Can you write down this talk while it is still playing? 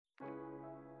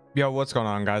Yo, what's going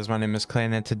on, guys? My name is Klay,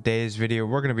 and in today's video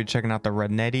we're going to be checking out the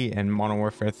RENETTI and Modern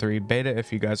Warfare 3 beta.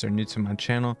 If you guys are new to my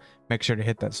channel, make sure to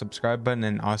hit that subscribe button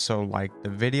and also like the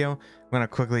video. I'm going to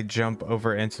quickly jump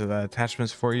over into the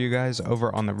attachments for you guys.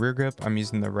 Over on the rear grip, I'm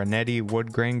using the RENETTI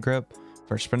wood grain grip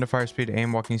for sprint to fire speed,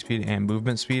 aim walking speed, and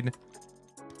movement speed.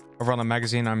 Over on the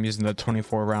magazine, I'm using the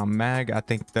 24 round mag. I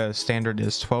think the standard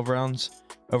is 12 rounds.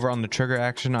 Over on the trigger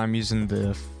action, I'm using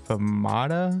the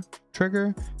Famada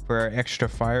trigger for extra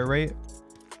fire rate.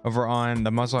 Over on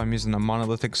the muzzle, I'm using the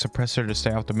monolithic suppressor to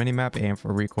stay off the minimap and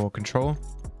for recoil control.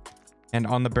 And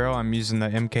on the barrel, I'm using the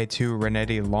MK2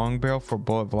 RENETTI long barrel for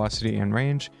bullet velocity and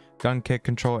range, gun kick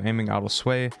control, aiming auto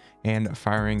sway, and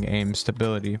firing aim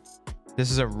stability.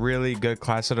 This is a really good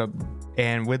class setup,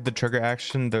 and with the trigger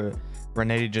action, the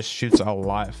RENETTI just shoots a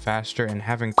lot faster, and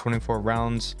having 24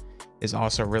 rounds is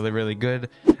also really good.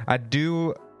 I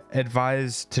do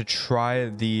advise to try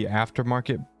the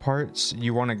aftermarket parts.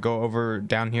 You want to go over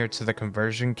down here to the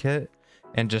conversion kit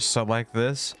and just select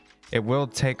this. It will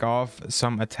take off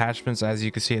some attachments. As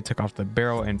you can see, it took off the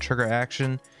barrel and trigger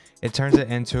action. It turns it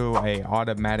into a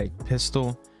automatic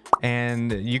pistol,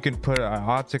 and you can put an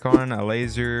optic on, a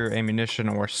laser, ammunition,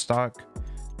 or stock,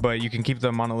 but you can keep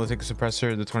the monolithic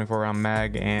suppressor, the 24 round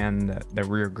mag, and the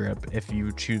rear grip if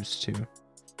you choose to.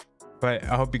 But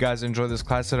I hope you guys enjoy this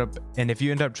class setup, and if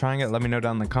you end up trying it, let me know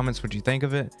down in the comments what you think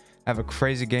of it. I have a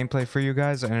crazy gameplay for you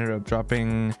guys. I ended up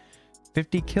dropping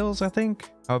 50 kills, I think.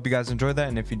 I hope you guys enjoyed that,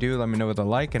 and if you do, let me know with a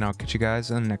like, and I'll catch you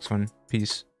guys in the next one.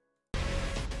 Peace.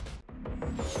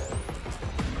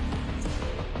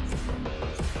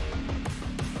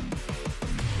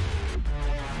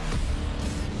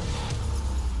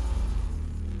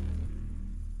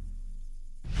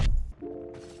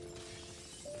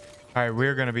 All right,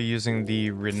 we're going to be using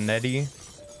the RENETTI.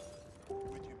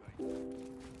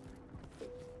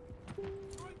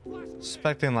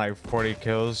 Expecting like 40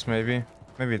 kills, maybe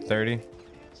 30,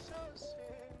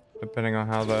 depending on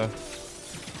how the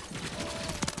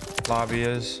lobby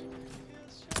is.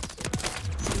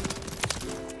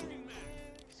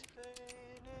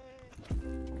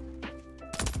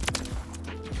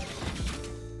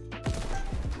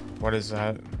 What is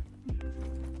that?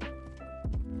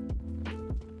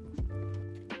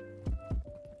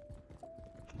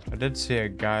 I did see a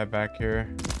guy back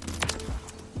here.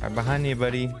 Right behind you,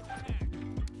 buddy.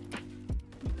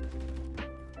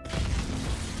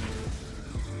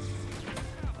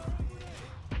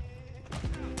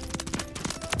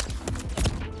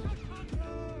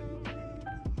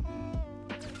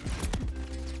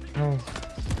 Oh,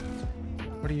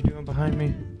 what are you doing behind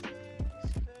me?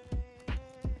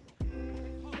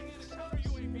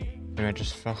 Maybe I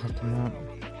just fell hooked him up.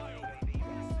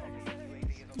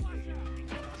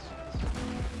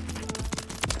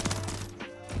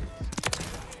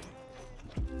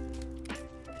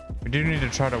 We do need to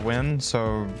try to win,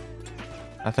 so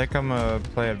I think I'm gonna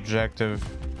play objective.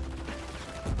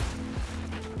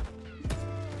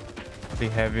 Be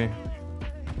heavy.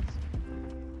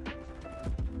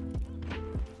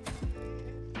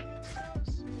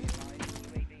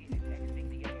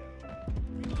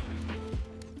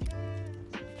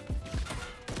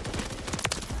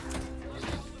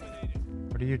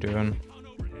 What are you doing?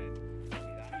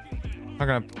 I'm not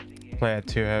gonna play it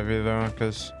too heavy though,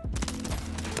 because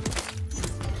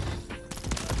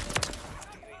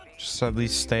just at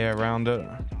least stay around it.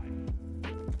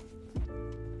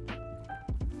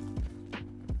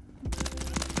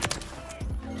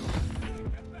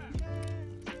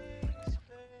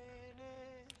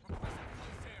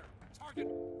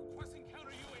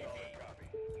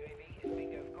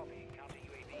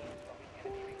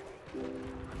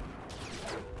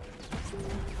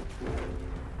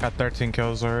 Got 13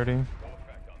 kills already.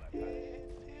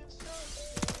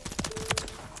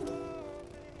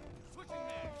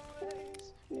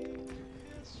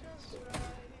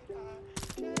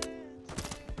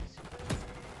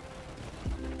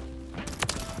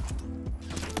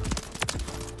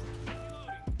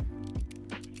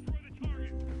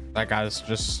 That guy's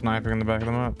just sniping in the back of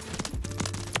the map.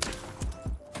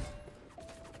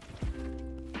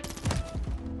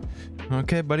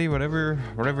 Okay, buddy, whatever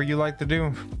you like to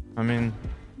do. I mean,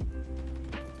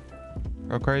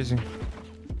 go crazy.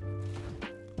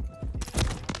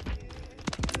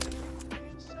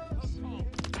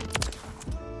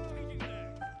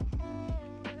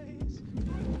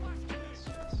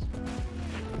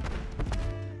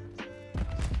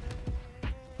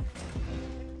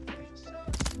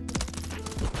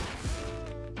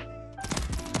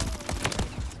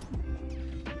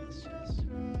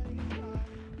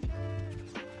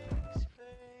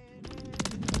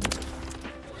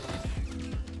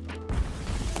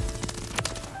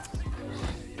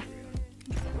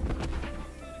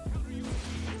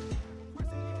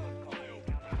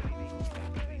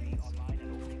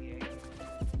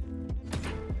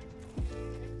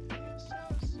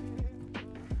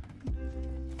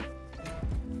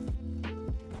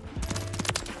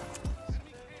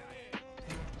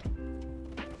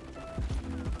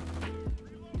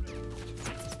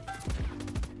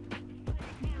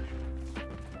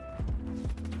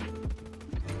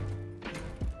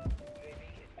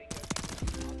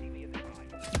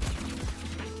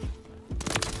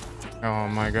 Oh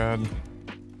my god.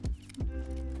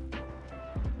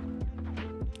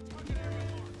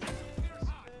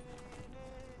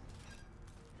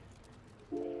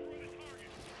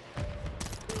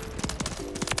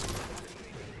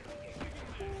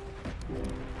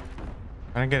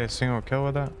 I didn't get a single kill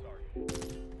with that.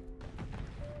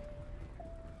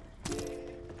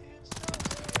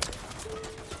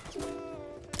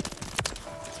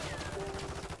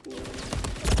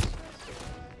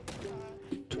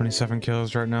 "27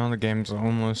 kills right now. The game's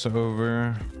almost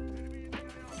over."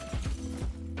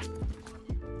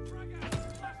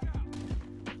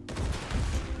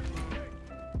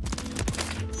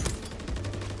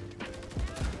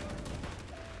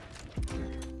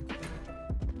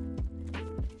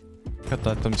 Could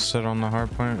let them sit on the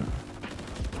hard point.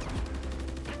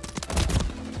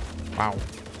 Wow.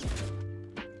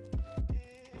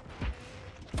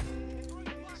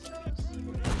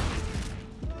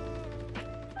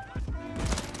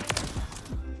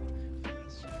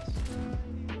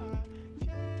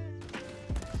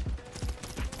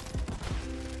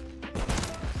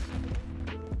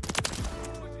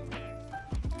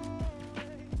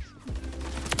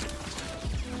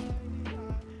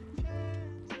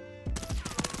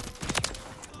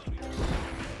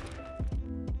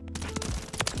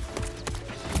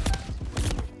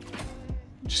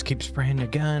 Just keep spraying your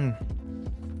gun.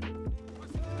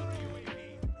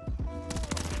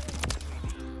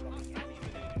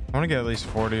 I want to get at least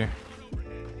 40.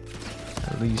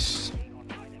 At least.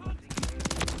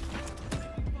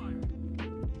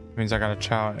 Means I gotta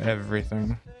chow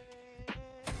everything.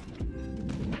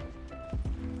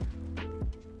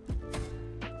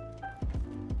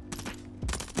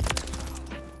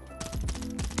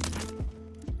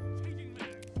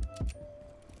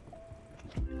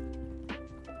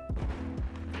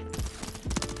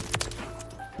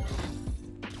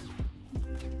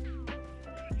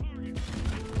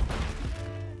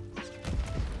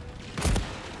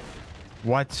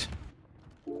 What?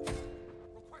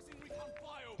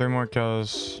 3 more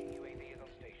kills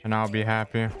and I'll be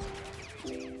happy.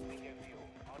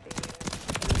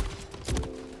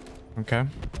 Okay.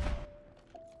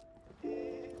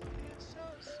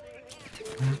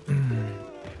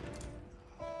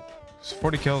 It's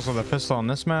 40 kills with a pistol on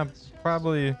this map.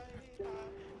 Probably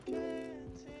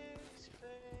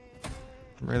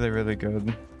really, really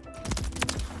good.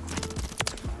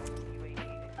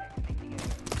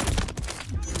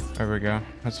 There we go.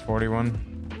 That's 41.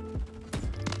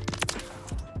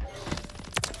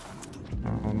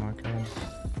 Oh my god.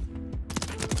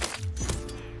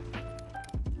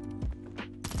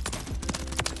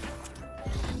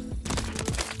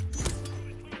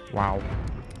 Wow.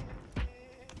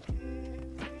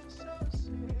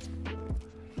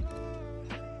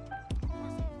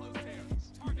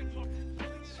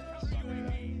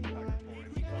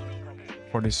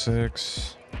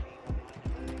 $46.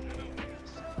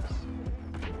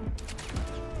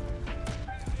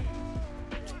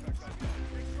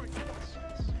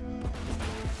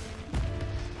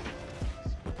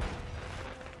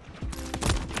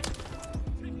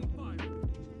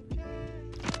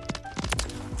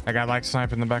 I got like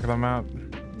snipe in the back of the map.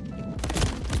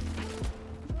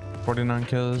 49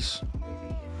 kills.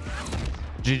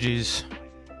 GG's.